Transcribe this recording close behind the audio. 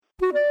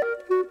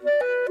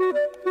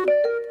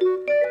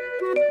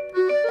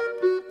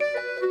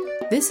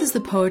This is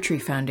the Poetry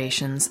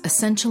Foundation's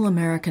Essential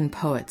American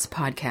Poets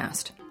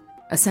podcast.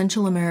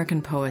 Essential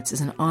American Poets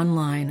is an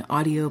online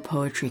audio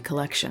poetry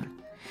collection.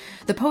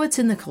 The poets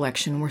in the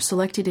collection were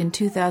selected in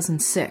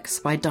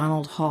 2006 by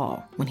Donald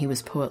Hall when he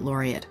was Poet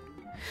Laureate.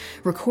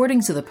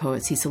 Recordings of the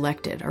poets he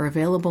selected are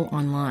available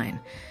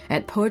online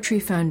at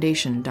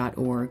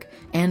poetryfoundation.org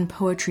and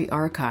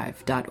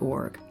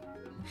poetryarchive.org.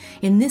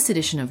 In this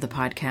edition of the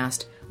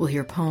podcast, we'll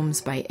hear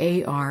poems by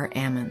A.R.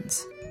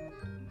 Ammons.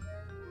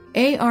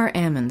 A.R.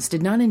 Ammons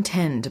did not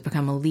intend to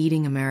become a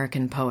leading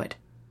American poet.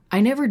 "I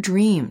never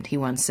dreamed," he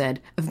once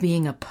said, "of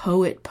being a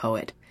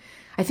poet.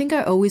 I think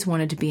I always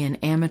wanted to be an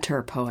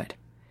amateur poet."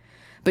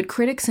 But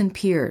critics and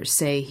peers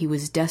say he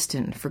was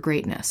destined for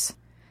greatness.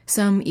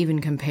 Some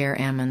even compare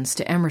Ammons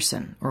to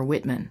Emerson or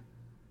Whitman.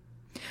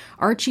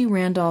 Archie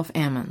Randolph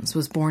Ammons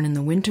was born in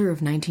the winter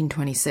of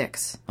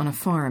 1926 on a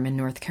farm in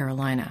North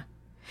Carolina.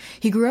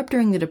 He grew up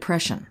during the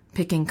Depression,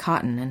 picking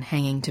cotton and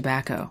hanging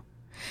tobacco.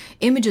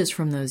 Images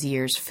from those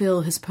years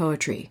fill his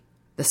poetry: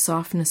 the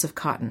softness of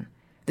cotton,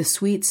 the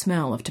sweet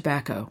smell of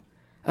tobacco,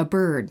 a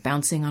bird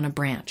bouncing on a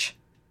branch,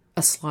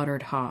 a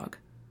slaughtered hog.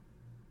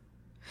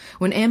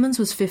 When Ammons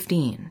was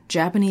 15,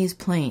 Japanese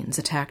planes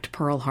attacked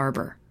Pearl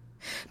Harbor.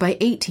 By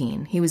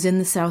 18, he was in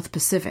the South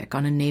Pacific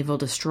on a naval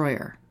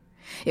destroyer.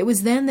 It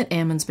was then that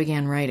Ammons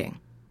began writing.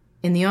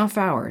 In the off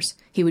hours,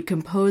 he would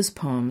compose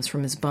poems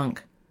from his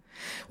bunk.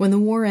 When the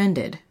war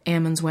ended,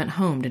 Ammons went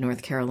home to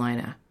North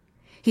Carolina.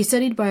 He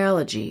studied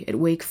biology at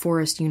Wake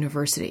Forest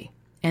University,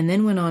 and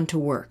then went on to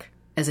work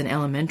as an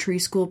elementary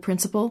school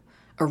principal,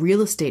 a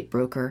real estate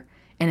broker,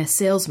 and a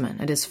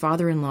salesman at his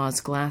father-in-law's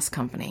glass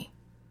company.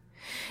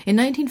 In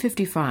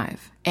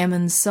 1955,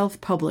 Ammons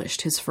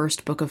self-published his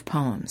first book of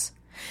poems.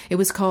 It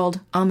was called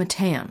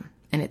Amateum,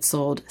 and it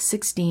sold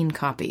 16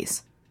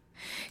 copies.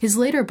 His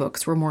later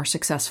books were more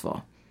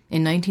successful.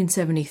 In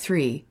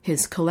 1973,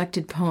 his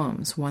collected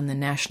poems won the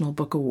National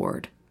Book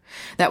Award.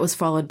 That was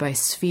followed by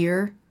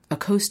Sphere, A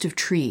Coast of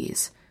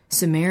Trees,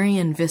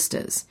 Sumerian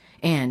Vistas,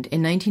 and,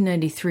 in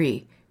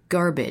 1993,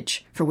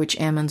 Garbage, for which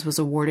Ammons was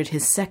awarded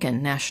his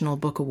second National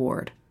Book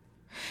Award.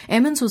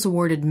 Ammons was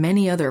awarded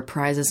many other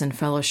prizes and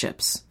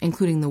fellowships,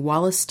 including the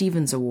Wallace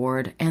Stevens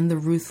Award and the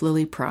Ruth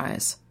Lilly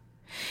Prize.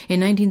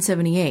 In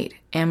 1978,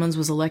 Ammons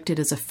was elected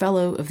as a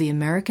Fellow of the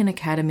American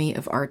Academy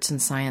of Arts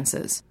and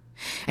Sciences.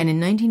 And in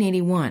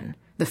 1981,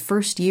 the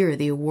first year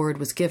the award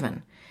was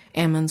given,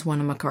 Ammons won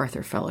a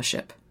MacArthur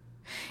Fellowship.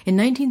 In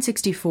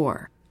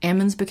 1964,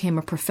 Ammons became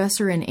a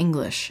professor in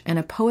English and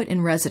a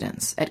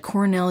poet-in-residence at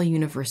Cornell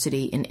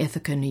University in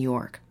Ithaca, New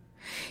York.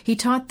 He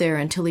taught there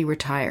until he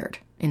retired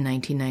in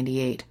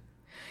 1998.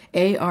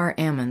 A.R.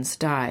 Ammons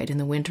died in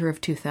the winter of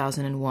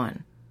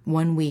 2001,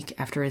 1 week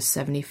after his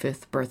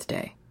 75th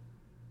birthday.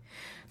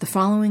 The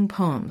following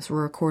poems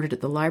were recorded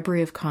at the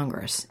Library of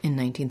Congress in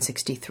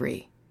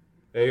 1963.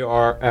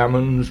 A.R.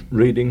 Ammons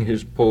reading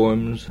his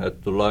poems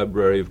at the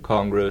Library of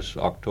Congress,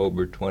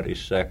 October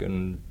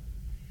 22nd,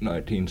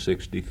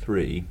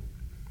 1963.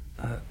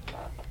 Can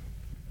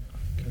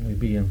we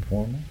be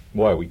informal?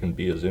 Why, we can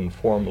be as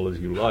informal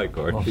as you like,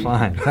 Archie. Well,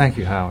 fine. Thank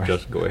you, Howard.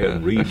 Just go ahead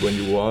and read when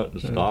you want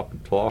and stop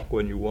and talk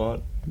when you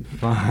want.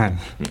 Fine.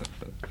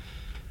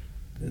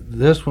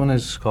 This one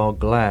is called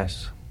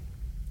Glass.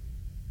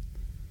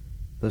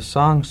 The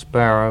song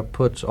sparrow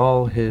puts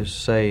all his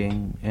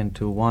saying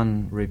into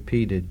one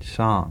repeated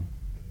song.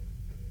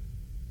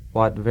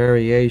 What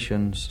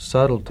variations,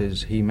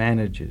 subtleties he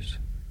manages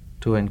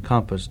to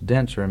encompass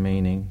denser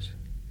meanings,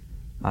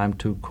 I'm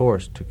too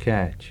coarse to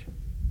catch.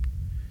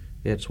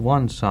 It's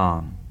one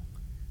song,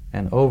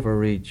 an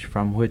overreach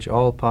from which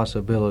all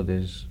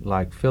possibilities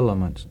like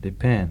filaments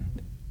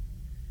depend.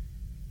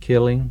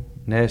 Killing,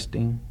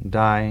 nesting,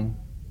 dying,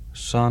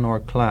 sun or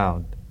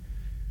cloud,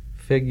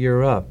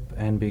 figure up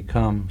and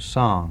become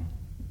song,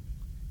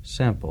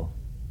 simple,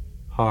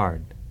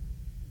 hard,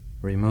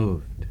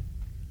 removed.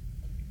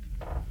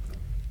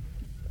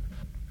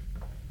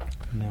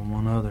 And then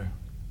one other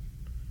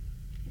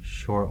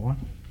short one.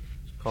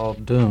 It's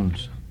called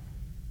Dunes.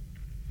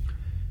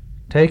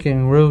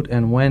 Taking root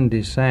in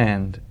windy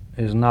sand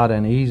is not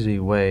an easy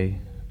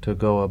way to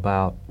go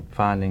about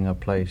finding a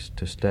place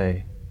to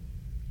stay.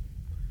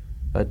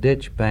 A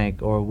ditch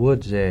bank or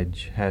wood's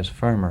edge has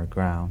firmer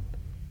ground.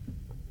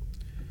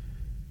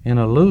 In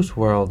a loose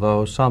world,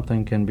 though,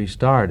 something can be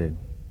started.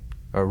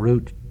 A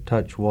root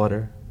touch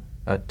water,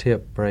 a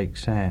tip break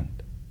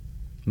sand.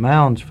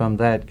 Mounds from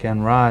that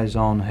can rise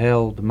on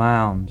held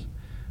mounds,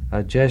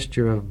 a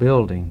gesture of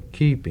building,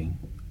 keeping,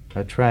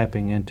 a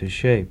trapping into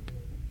shape.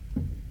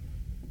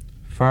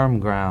 Firm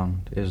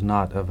ground is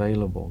not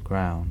available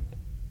ground.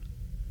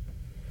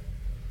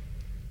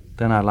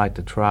 Then I'd like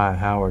to try,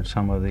 Howard,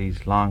 some of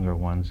these longer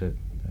ones that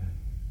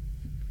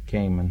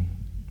came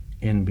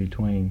in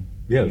between.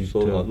 Yes,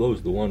 so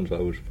those are the ones I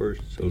was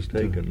first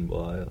taken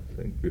by, I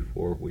think,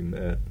 before we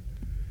met.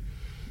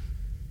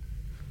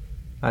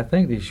 I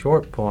think these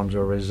short poems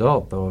are a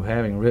result, though, of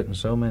having written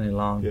so many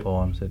long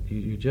poems that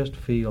you just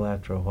feel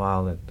after a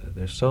while that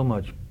there's so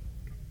many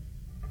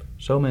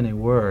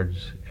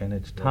words, and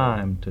it's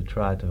time to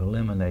try to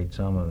eliminate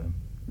some of them.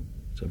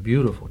 It's a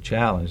beautiful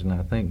challenge, and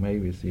I think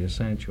maybe it's the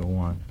essential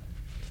one.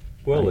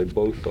 Well, they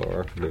both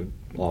are. They're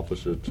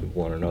opposites of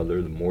one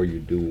another. The more you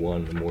do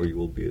one, the more you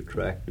will be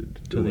attracted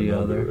to the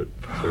another other at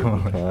a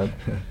certain time.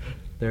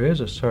 There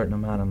is a certain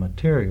amount of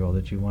material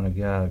that you want to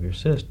get out of your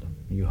system.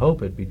 You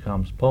hope it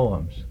becomes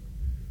poems,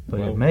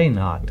 but it may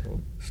not.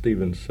 Well,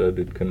 Stevens said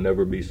it can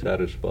never be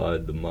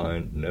satisfied, the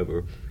mind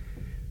never.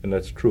 And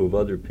that's true of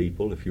other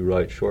people. If you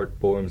write short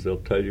poems, they'll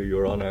tell you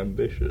you're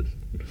unambitious.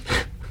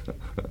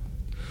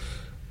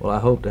 Well, I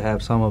hope to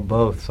have some of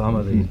both some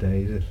of these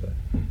days if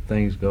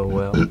things go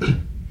well.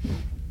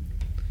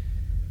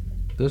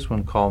 This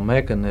one, called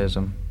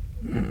Mechanism,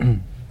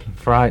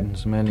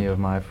 frightens many of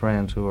my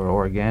friends who are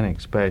organic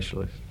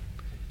specialists.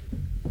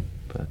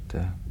 But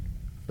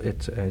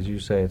it's, as you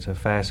say, it's a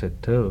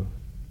facet too.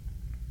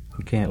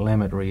 You can't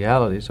limit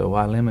reality, so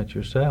why limit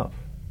yourself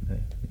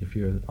if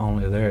you're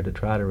only there to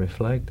try to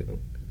reflect it?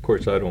 Of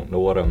course, I don't know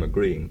what I'm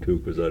agreeing to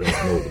because I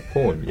don't know the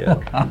poem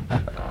yet.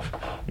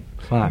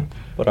 Fine.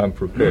 But I'm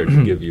prepared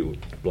to give you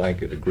a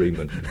blanket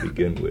agreement to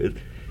begin with.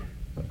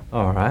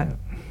 All right.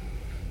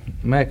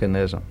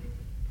 Mechanism.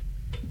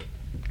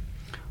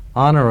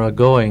 Honor a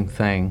going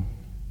thing,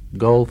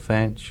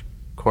 goldfinch,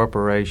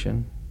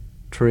 corporation,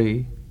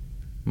 tree,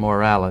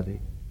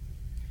 morality.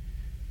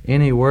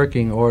 Any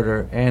working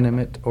order,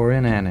 animate or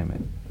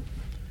inanimate.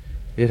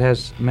 It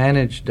has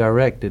managed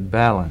directed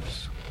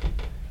balance.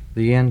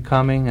 The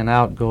incoming and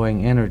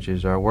outgoing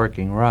energies are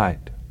working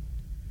right.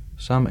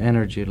 Some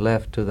energy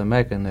left to the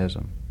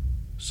mechanism,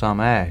 some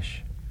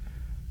ash.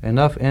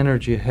 Enough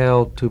energy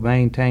held to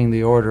maintain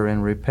the order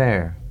in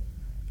repair,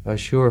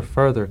 assure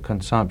further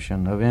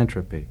consumption of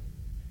entropy.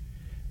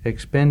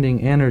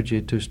 Expending energy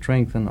to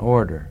strengthen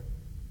order.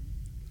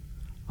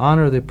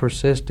 Honor the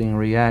persisting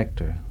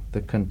reactor,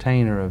 the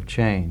container of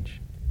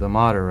change, the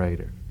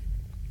moderator.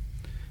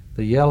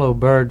 The yellow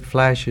bird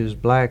flashes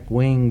black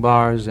wing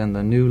bars in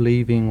the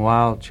new-leaving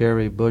wild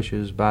cherry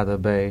bushes by the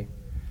bay,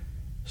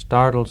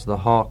 startles the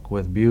hawk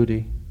with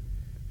beauty,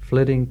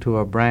 flitting to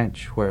a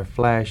branch where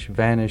flash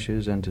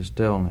vanishes into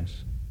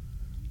stillness,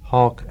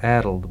 hawk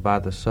addled by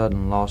the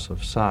sudden loss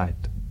of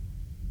sight.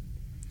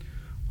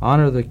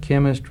 Honor the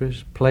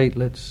chemistries,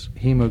 platelets,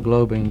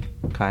 hemoglobin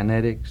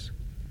kinetics,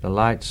 the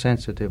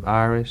light-sensitive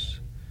iris,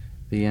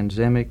 the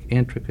enzymic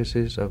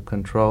intricacies of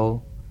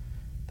control,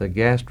 the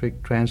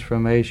gastric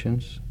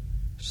transformations,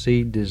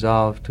 seed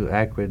dissolved to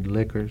acrid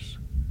liquors,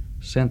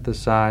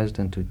 synthesized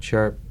into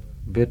chirp,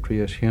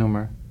 vitreous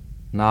humor,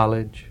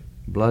 knowledge,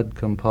 blood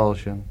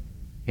compulsion,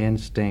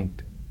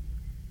 instinct.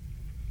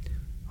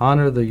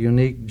 Honor the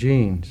unique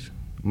genes,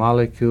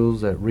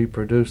 molecules that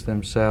reproduce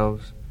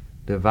themselves,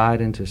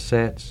 divide into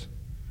sets,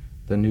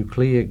 the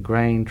nucleic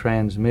grain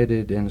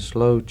transmitted in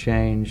slow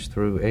change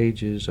through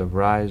ages of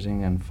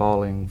rising and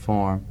falling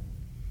form.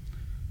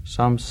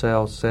 Some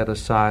cells set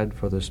aside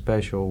for the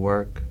special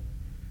work,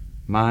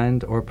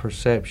 mind or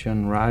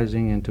perception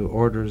rising into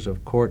orders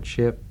of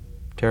courtship,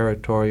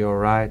 territorial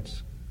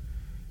rights,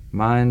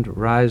 mind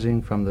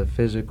rising from the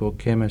physical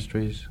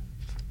chemistries,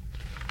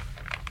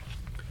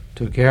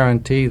 to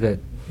guarantee that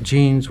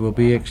genes will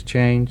be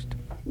exchanged,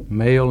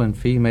 male and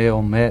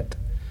female met,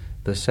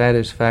 the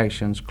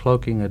satisfactions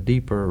cloaking a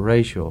deeper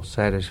racial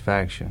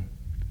satisfaction.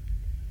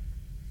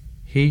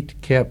 Heat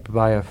kept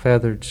by a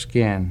feathered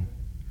skin,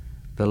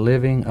 the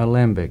living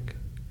alembic,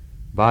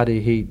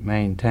 body heat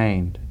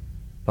maintained,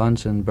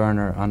 Bunsen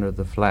burner under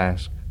the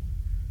flask,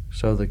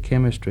 so the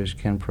chemistries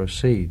can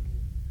proceed,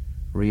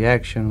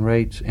 reaction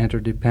rates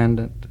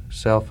interdependent,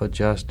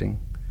 self-adjusting,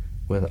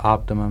 with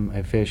optimum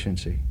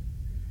efficiency.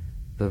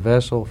 The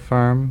vessel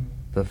firm,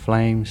 the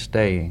flame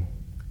staying.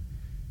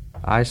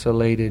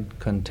 Isolated,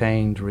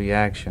 contained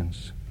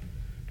reactions,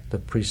 the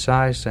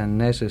precise and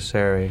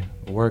necessary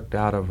worked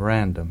out of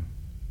random,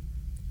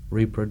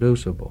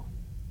 reproducible,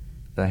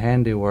 the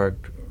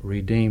handiwork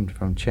redeemed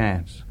from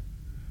chance,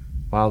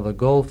 while the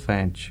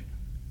goldfinch,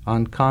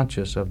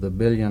 unconscious of the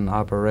billion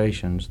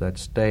operations that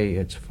stay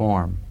its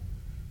form,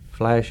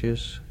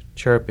 flashes,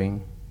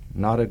 chirping,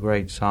 not a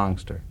great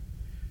songster,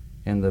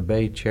 in the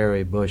bay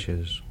cherry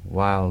bushes,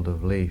 wild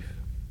of leaf.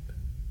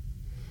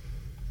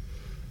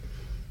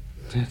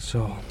 That's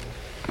all.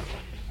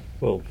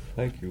 Well,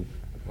 thank you,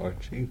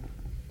 Archie.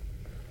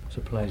 It's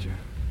a pleasure,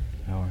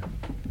 Howard.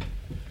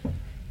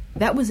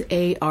 That was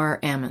A.R.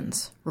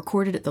 Ammons,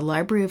 recorded at the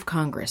Library of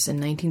Congress in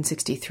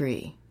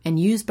 1963 and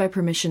used by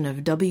permission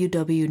of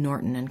W.W.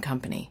 Norton and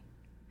Company.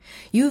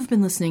 You have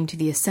been listening to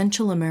the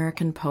Essential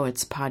American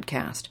Poets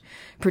podcast,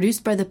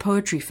 produced by the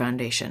Poetry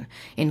Foundation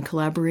in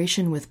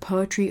collaboration with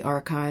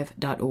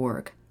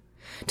poetryarchive.org.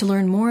 To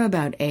learn more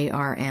about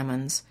A.R.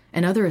 Ammons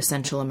and other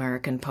Essential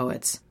American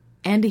Poets,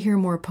 and to hear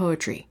more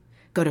poetry,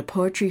 go to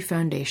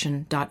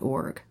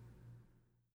poetryfoundation.org.